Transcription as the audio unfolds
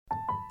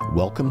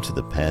Welcome to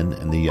the Pen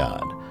and the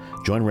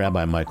Yad. Join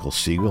Rabbi Michael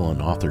Siegel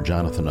and author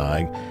Jonathan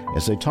Eig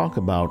as they talk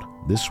about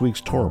this week's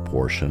Torah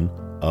portion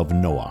of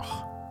Noach,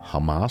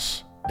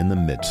 Hamas in the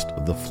midst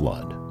of the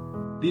flood.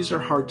 These are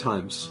hard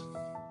times,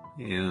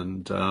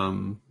 and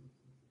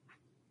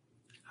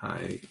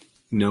I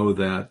know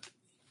that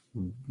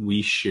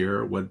we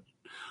share what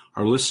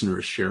our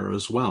listeners share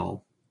as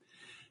well.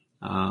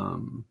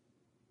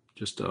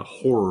 Just a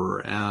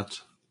horror at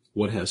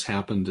what has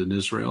happened in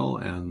Israel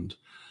and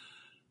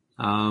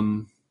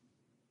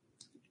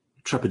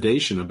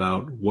trepidation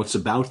about what's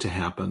about to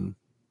happen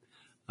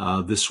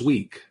this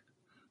week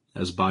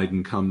as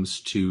Biden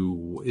comes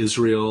to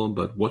Israel,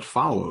 but what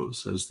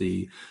follows as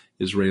the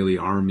Israeli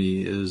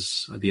army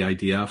the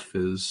IDF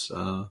is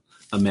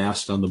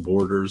amassed on the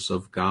borders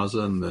of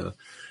Gaza, and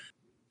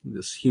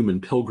this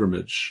human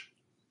pilgrimage,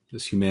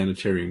 this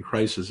humanitarian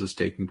crisis is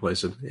taking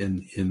place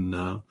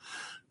in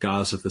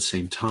Gaza at the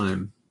same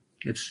time.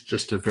 It's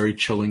just a very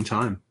chilling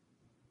time.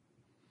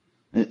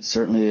 It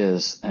certainly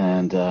is.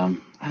 And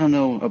I don't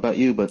know about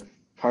you, but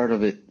part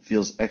of it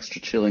feels extra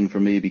chilling for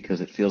me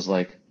because it feels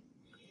like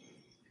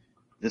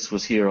this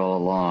was here all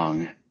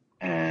along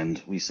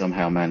and we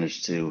somehow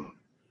managed to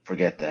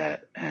forget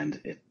that. And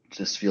it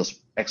just feels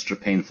extra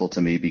painful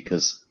to me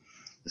because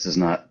this is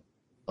not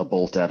a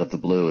bolt out of the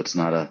blue. It's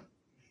not a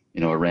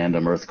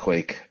random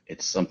earthquake.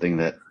 It's something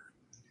that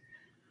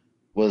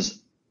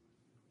was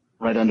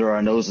right under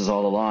our noses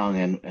all along.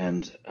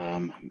 And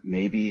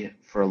maybe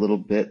for a little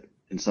bit,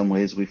 in some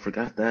ways, we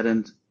forgot that,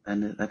 and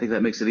I think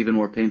that makes it even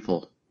more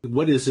painful.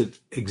 What is it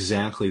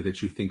exactly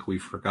that you think we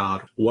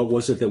forgot? What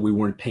was it that we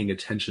weren't paying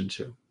attention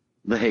to?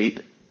 The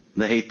hate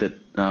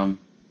that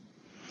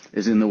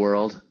is in the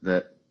world,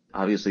 that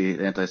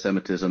obviously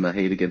anti-Semitism, a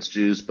hate against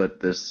Jews, but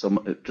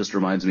it just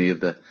reminds me of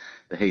the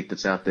hate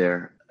that's out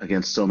there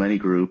against so many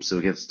groups,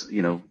 against,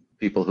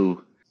 people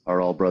who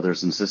are all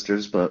brothers and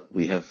sisters, but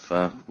we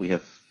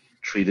have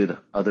treated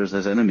others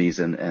as enemies,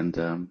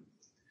 and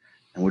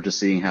we're just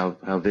seeing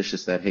how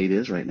vicious that hate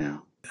is right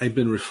now. I've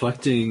been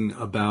reflecting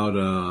about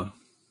a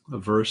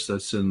verse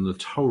that's in the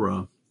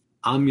Torah,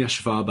 Am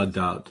Yashva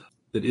Badad,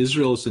 that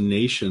Israel is a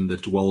nation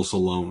that dwells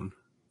alone.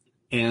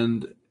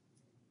 And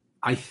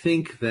I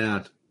think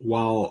that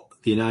while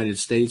the United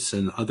States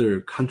and other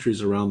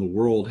countries around the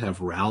world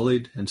have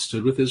rallied and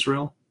stood with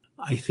Israel,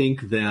 I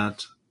think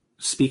that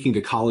speaking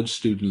to college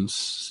students,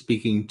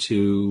 speaking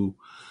to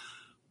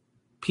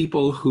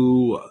people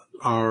who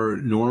are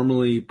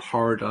normally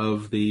part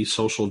of the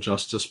social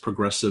justice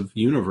progressive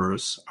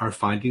universe are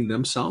finding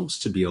themselves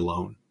to be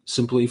alone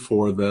simply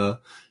for the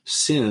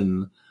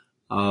sin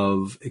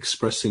of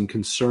expressing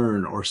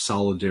concern or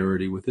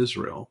solidarity with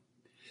Israel.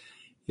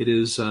 It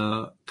is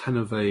kind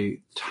of a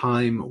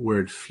time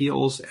where it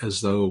feels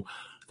as though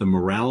the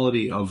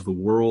morality of the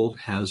world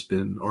has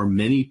been, or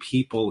many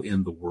people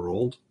in the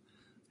world,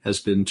 has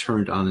been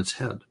turned on its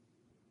head.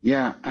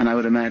 Yeah, and I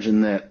would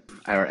imagine that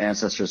our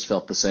ancestors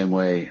felt the same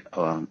way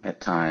at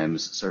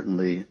times,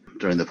 certainly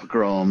during the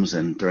pogroms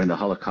and during the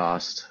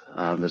Holocaust.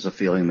 There's a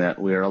feeling that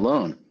we're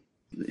alone.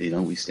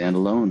 We stand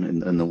alone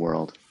in the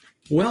world.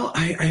 Well,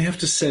 I have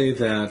to say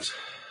that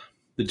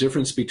the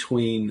difference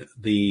between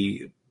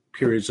the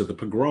periods of the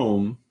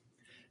pogrom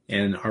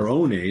and our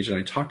own age, and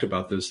I talked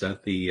about this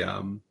at the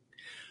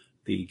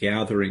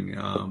gathering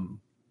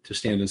to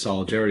stand in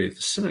solidarity at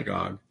the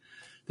synagogue,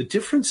 the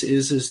difference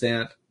is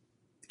that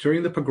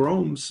during the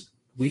pogroms,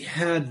 we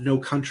had no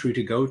country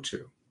to go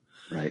to.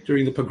 Right.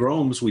 During the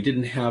pogroms, we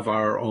didn't have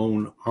our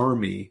own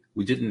army.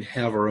 We didn't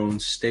have our own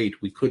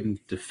state. We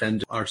couldn't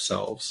defend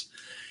ourselves.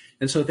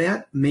 And so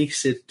that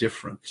makes it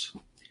different.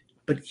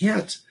 But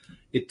yet,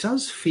 it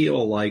does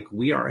feel like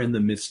we are in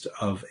the midst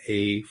of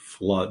a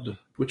flood,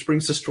 which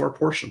brings us to our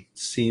portion. It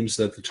seems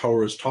that the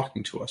Torah is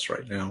talking to us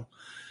right now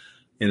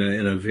in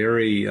a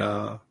very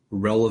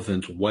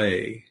relevant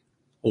way,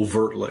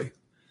 overtly.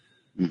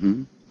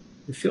 Mm-hmm.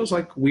 It feels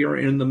like we are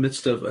in the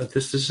midst of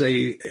this is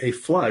a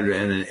flood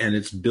and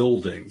it's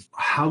building.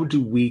 How do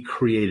we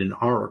create an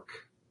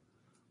ark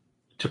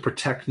to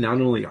protect not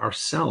only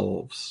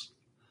ourselves,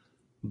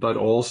 but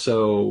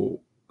also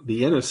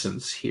the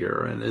innocents here?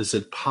 And is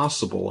it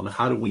possible? And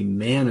how do we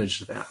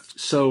manage that?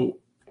 So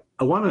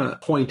I want to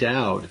point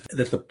out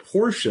that the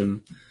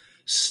portion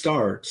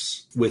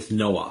starts with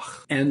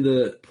Noach. And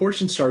the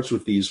portion starts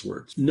with these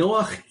words.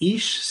 Noach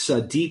ish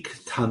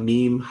sadik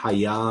tamim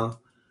haya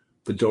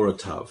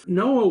B'dorotav.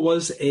 Noah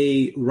was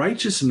a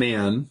righteous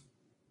man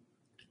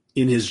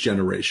in his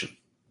generation.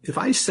 If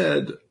I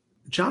said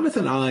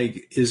Jonathan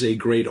Eig is a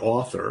great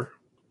author,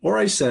 or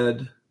I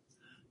said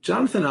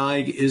Jonathan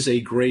Eig is a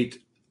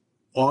great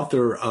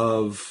author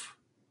of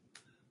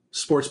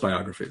sports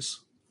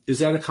biographies, is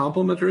that a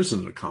compliment or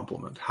isn't it a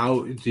compliment?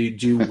 How would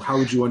you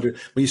when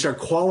you start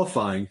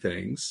qualifying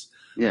things?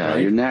 Yeah,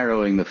 right? You're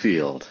narrowing the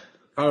field.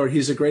 Or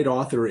he's a great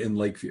author in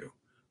Lakeview.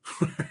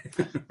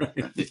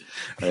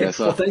 Right.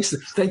 Well,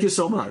 thank you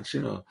so much.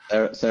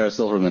 Sarah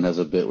Silverman has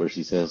a bit where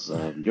she says,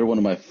 "You're one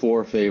of my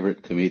 4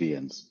 favorite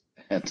comedians,"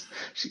 and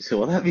she said,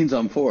 "Well, that means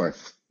I'm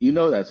 4th."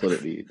 That's what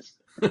it means.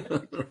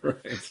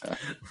 Right,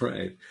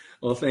 right.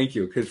 Well, thank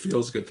you. It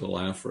feels good to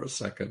laugh for a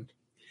second.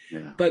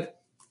 Yeah.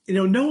 But,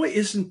 Noah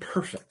isn't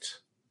perfect.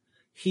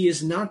 He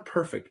is not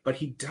perfect, but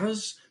he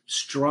does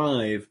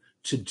strive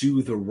to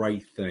do the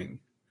right thing.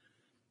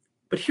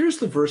 But here's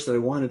the verse that I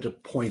wanted to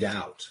point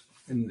out,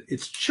 and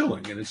it's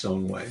chilling in its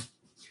own way.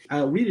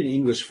 I'll read it in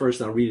English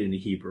first, and I'll read it in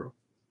Hebrew.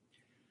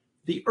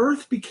 The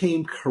earth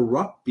became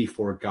corrupt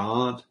before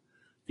God.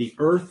 The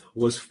earth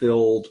was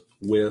filled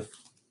with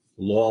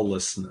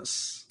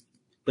lawlessness.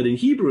 But in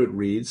Hebrew it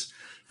reads,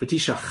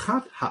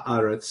 V'tishachat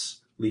haaretz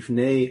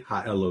lifnei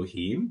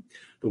ha'elohim.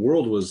 The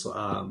world was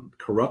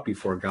corrupt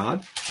before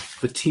God.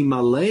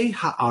 V'timalei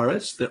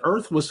haaretz. The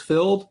earth was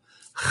filled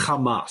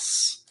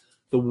Hamas.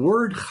 The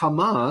word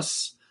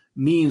Hamas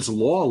means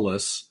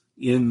lawless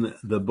in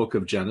the book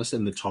of Genesis,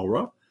 in the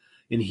Torah,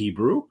 in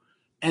Hebrew.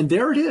 And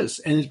there it is.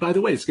 And by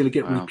the way, it's going to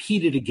get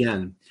repeated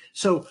again.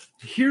 So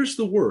here's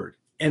the word.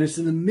 And it's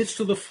in the midst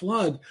of the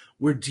flood.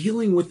 We're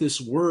dealing with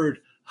this word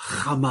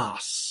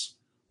Hamas,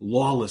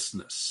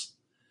 lawlessness.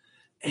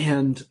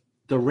 And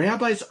the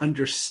rabbis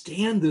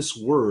understand this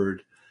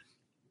word,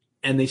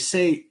 and they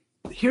say,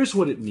 here's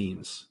what it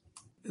means.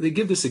 They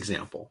give this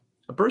example.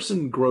 A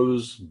person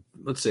grows,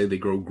 let's say they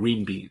grow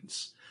green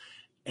beans,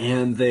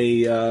 and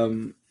they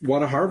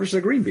want to harvest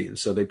their green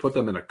beans. So they put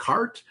them in a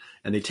cart,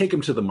 and they take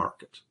them to the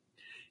market.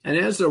 And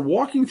as they're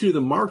walking through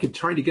the market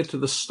trying to get to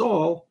the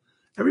stall,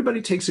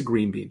 everybody takes a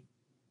green bean,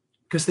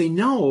 because they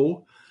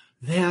know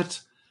that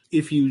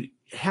if you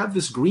have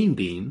this green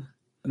bean,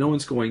 no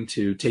one's going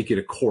to take you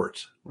to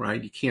court,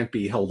 right? You can't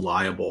be held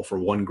liable for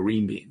one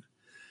green bean.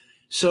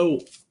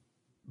 So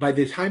by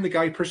the time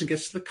the person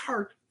gets to the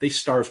cart, they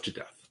starve to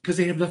death because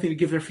they have nothing to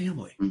give their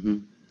family. Mm-hmm.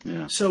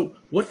 Yeah. So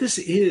what this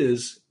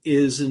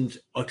isn't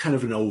a kind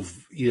of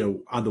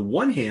on the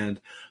one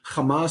hand,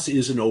 Hamas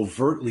is an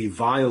overtly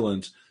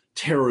violent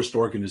terrorist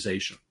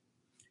organization.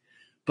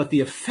 But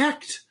the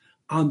effect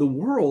on the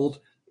world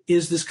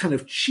is this kind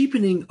of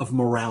cheapening of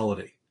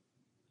morality.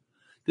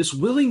 This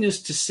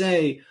willingness to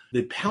say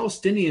the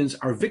Palestinians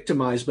are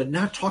victimized, but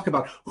not talk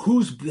about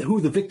who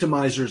the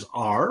victimizers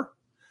are,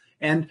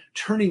 and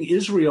turning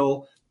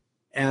Israel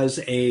as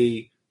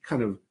a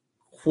kind of,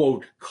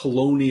 quote,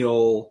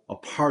 colonial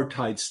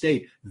apartheid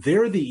state.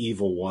 They're the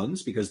evil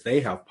ones because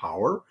they have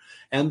power,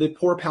 and the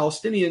poor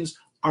Palestinians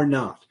are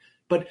not.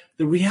 But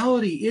the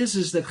reality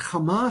is that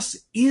Hamas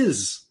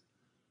is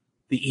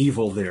the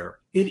evil there.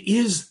 It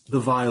is the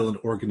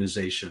violent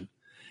organization.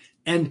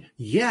 And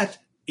yet,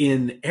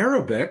 in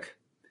Arabic,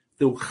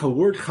 the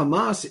word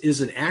Hamas is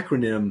an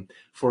acronym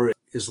for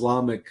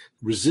Islamic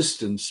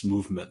resistance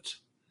movement.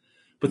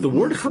 But the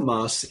word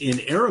Hamas in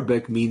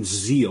Arabic means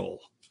zeal.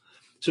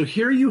 So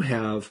here you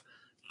have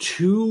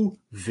two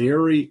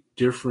very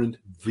different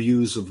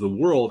views of the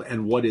world.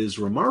 And what is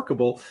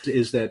remarkable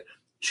is that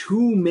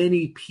too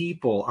many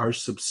people are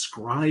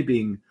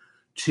subscribing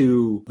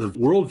to the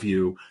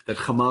worldview that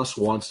Hamas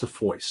wants to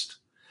foist,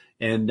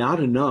 and not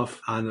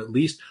enough on at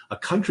least a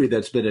country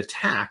that's been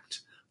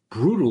attacked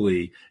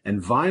brutally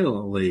and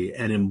violently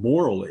and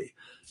immorally,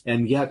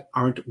 and yet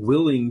aren't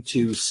willing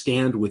to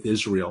stand with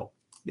Israel.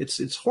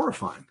 It's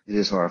horrifying. It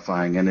is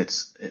horrifying, and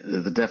it's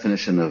the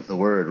definition of the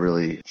word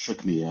really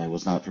shook me. I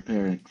was not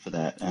prepared for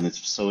that, and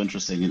it's so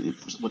interesting.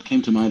 What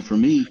came to mind for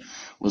me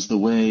was the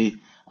way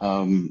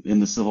in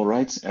the civil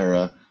rights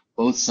era,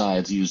 both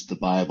sides used the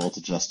Bible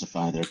to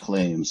justify their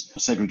claims.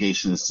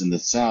 Segregationists in the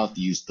South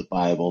used the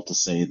Bible to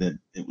say that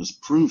it was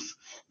proof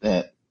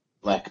that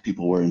black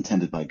people were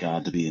intended by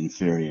God to be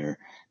inferior,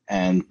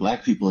 and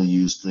black people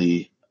used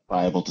the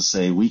Bible to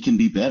say we can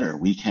be better,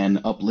 we can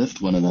uplift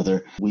one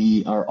another,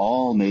 we are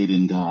all made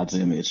in God's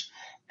image.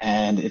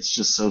 And it's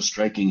just so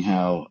striking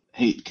how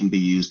hate can be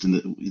used, and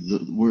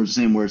the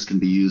same words can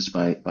be used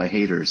by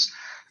haters.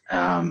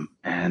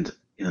 And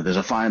there's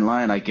a fine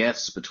line, I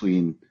guess,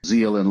 between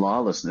zeal and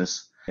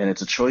lawlessness, and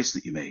it's a choice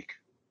that you make.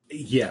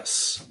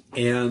 Yes,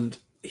 and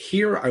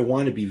here I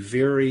want to be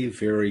very,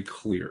 very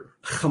clear.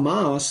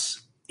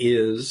 Hamas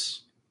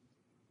is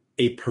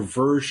a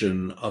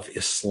perversion of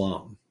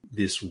Islam.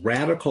 This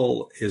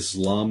radical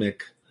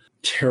Islamic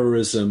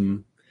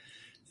terrorism,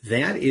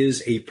 that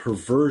is a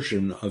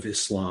perversion of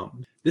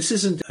Islam. This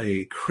isn't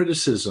a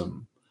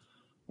criticism,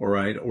 all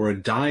right, or a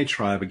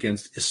diatribe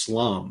against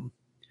Islam,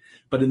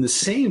 but in the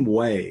same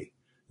way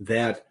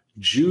that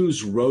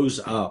Jews rose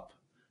up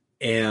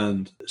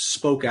and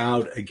spoke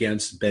out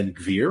against Ben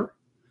Gvir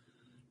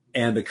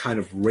and the kind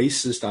of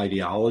racist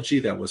ideology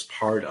that was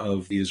part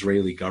of the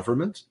Israeli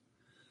government,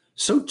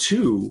 so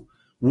too,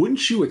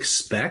 wouldn't you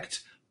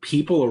expect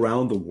people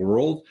around the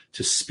world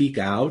to speak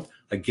out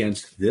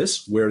against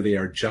this, where they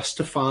are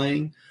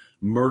justifying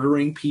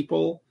murdering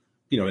people,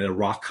 at a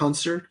rock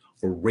concert,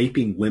 or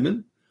raping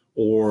women,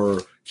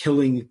 or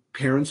killing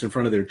parents in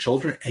front of their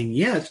children, and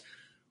yet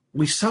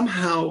we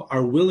somehow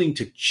are willing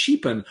to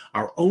cheapen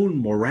our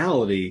own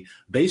morality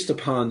based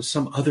upon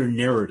some other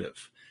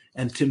narrative.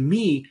 And to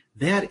me,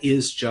 that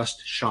is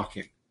just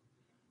shocking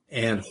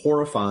and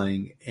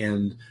horrifying,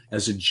 and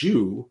as a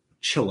Jew,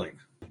 chilling.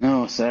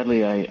 No,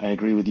 sadly, I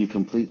agree with you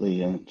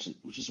completely, and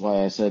which is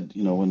why I said,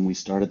 when we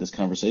started this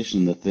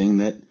conversation, the thing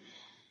that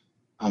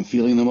I'm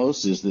feeling the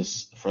most is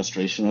this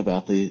frustration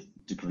about the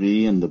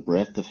degree and the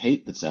breadth of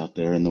hate that's out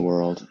there in the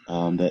world.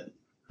 That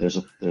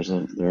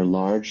there are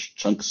large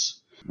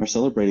chunks who are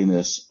celebrating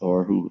this,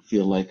 or who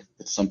feel like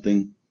it's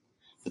something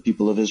the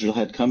people of Israel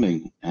had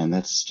coming, and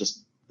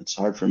it's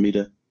hard for me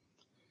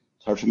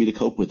to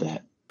cope with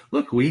that.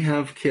 Look, we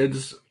have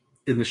kids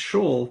in the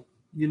shul,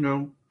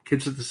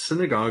 kids at the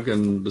synagogue,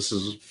 and this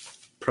is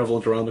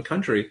prevalent around the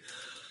country,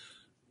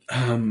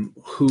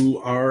 who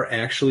are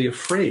actually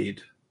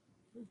afraid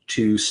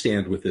to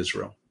stand with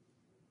Israel.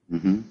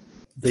 Mm-hmm.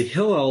 The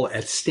Hillel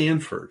at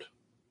Stanford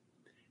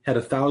had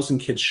 1,000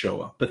 kids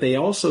show up, but they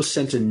also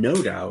sent a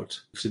note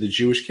out to the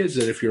Jewish kids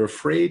that if you're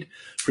afraid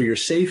for your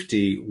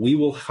safety, we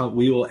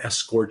will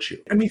escort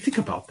you. I mean, think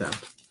about that.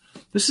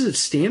 This is at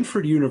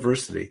Stanford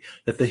University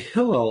that the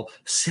Hillel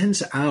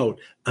sends out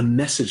a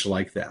message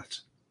like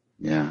that.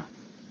 Yeah.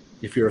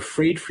 If you're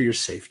afraid for your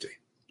safety.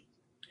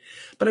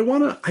 But I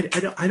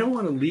don't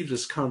want to leave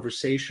this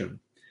conversation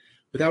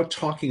without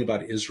talking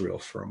about Israel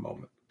for a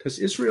moment, because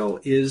Israel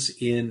is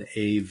in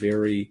a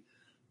very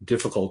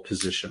difficult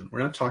position. We're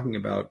not talking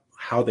about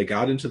how they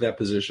got into that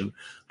position,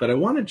 but I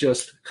want to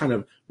just kind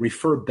of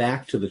refer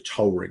back to the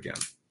Torah again,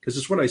 because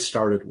it's what I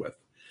started with.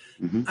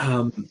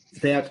 Mm-hmm.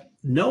 That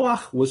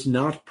Noach was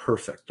not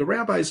perfect. The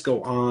rabbis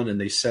go on and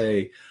they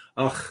say,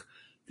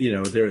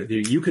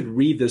 you could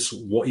read this.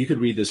 You could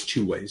read this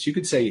two ways. You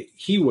could say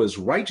he was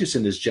righteous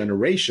in his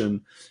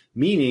generation,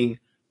 meaning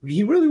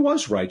he really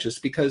was righteous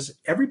because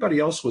everybody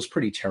else was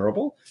pretty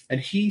terrible, and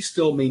he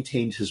still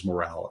maintained his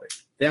morality.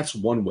 That's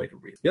one way to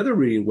read it. The other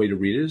way to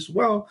read it is,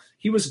 well,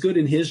 he was good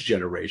in his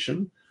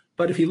generation,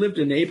 but if he lived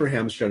in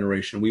Abraham's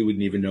generation, we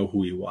wouldn't even know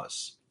who he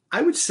was.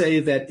 I would say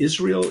that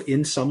Israel,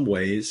 in some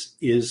ways,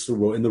 is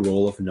in the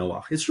role of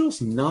Noach.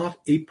 Israel's not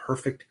a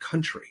perfect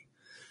country.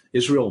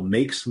 Israel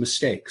makes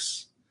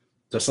mistakes,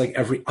 just like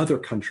every other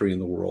country in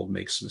the world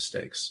makes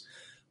mistakes.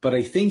 But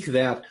I think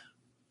that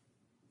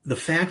the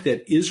fact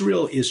that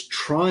Israel is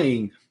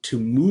trying to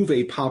move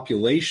a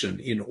population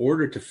in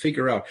order to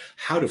figure out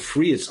how to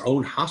free its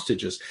own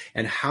hostages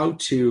and how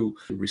to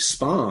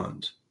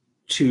respond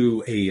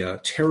to a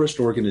terrorist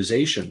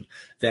organization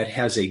that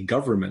has a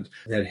government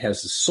that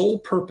has the sole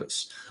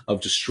purpose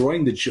of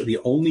destroying the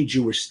only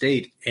Jewish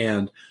state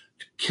and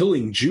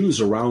killing Jews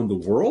around the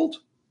world,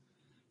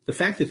 the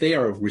fact that they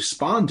are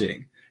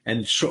responding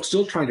and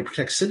still trying to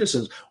protect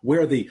citizens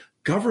where the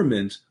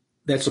government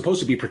that's supposed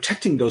to be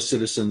protecting those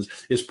citizens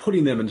is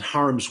putting them in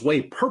harm's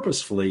way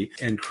purposefully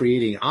and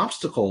creating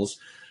obstacles,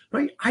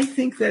 right? I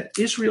think that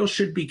Israel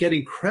should be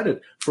getting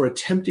credit for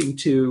attempting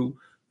to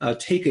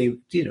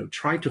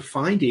try to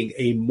finding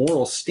a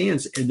moral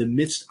stance in the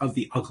midst of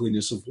the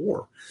ugliness of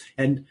war.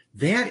 And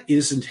that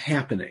isn't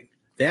happening.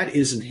 That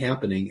isn't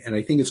happening. And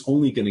I think it's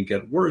only going to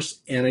get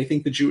worse. And I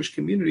think the Jewish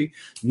community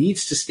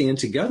needs to stand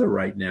together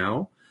right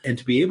now and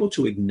to be able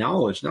to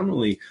acknowledge not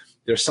only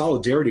their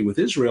solidarity with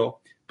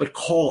Israel, but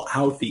call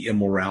out the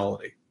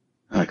immorality.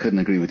 I couldn't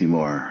agree with you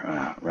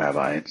more,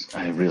 Rabbi.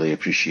 I really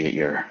appreciate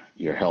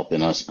your help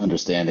in us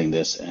understanding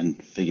this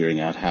and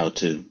figuring out how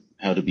to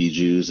be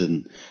Jews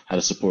and how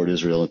to support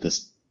Israel at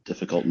this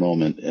difficult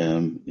moment.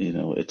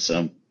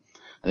 I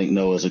think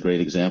Noah is a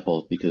great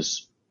example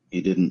because he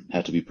didn't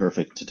have to be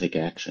perfect to take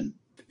action.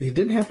 He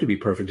didn't have to be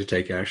perfect to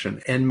take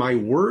action. And my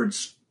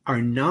words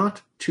are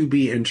not to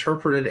be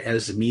interpreted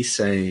as me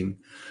saying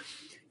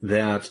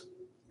that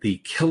the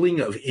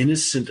killing of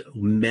innocent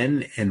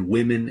men and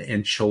women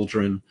and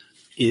children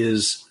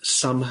is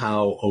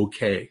somehow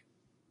okay.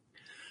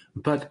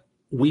 But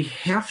we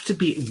have to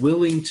be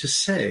willing to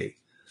say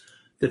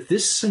that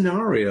this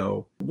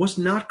scenario was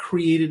not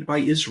created by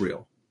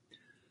Israel.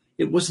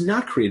 It was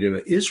not created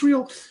by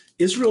Israel.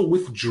 Israel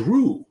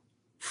withdrew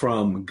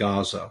from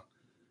Gaza,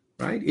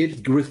 right?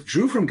 It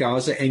withdrew from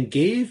Gaza and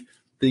gave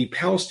the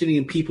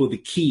Palestinian people the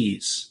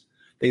keys.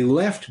 They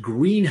left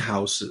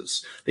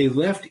greenhouses. They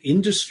left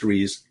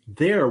industries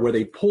there where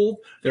they pulled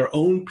their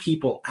own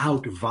people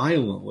out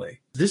violently.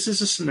 This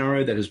is a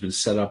scenario that has been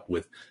set up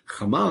with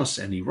Hamas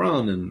and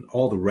Iran and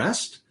all the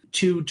rest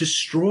to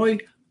destroy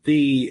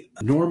the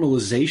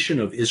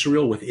normalization of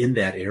Israel within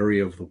that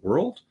area of the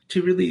world,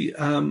 to really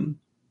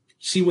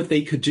see what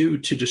they could do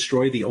to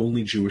destroy the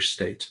only Jewish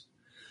state.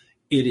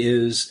 It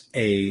is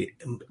a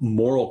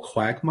moral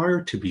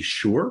quagmire, to be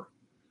sure,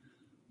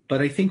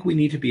 but I think we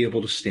need to be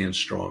able to stand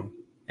strong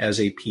as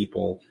a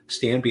people,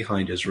 stand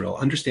behind Israel,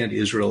 understand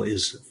Israel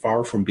is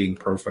far from being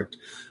perfect,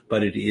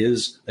 but it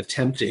is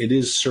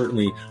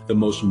certainly the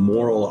most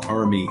moral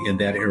army in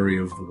that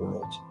area of the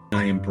world.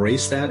 I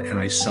embrace that and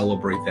I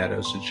celebrate that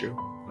as a Jew.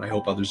 And I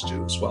hope others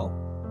do as well.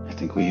 I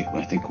think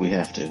we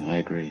have to. I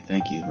agree.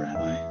 Thank you,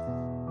 Rabbi.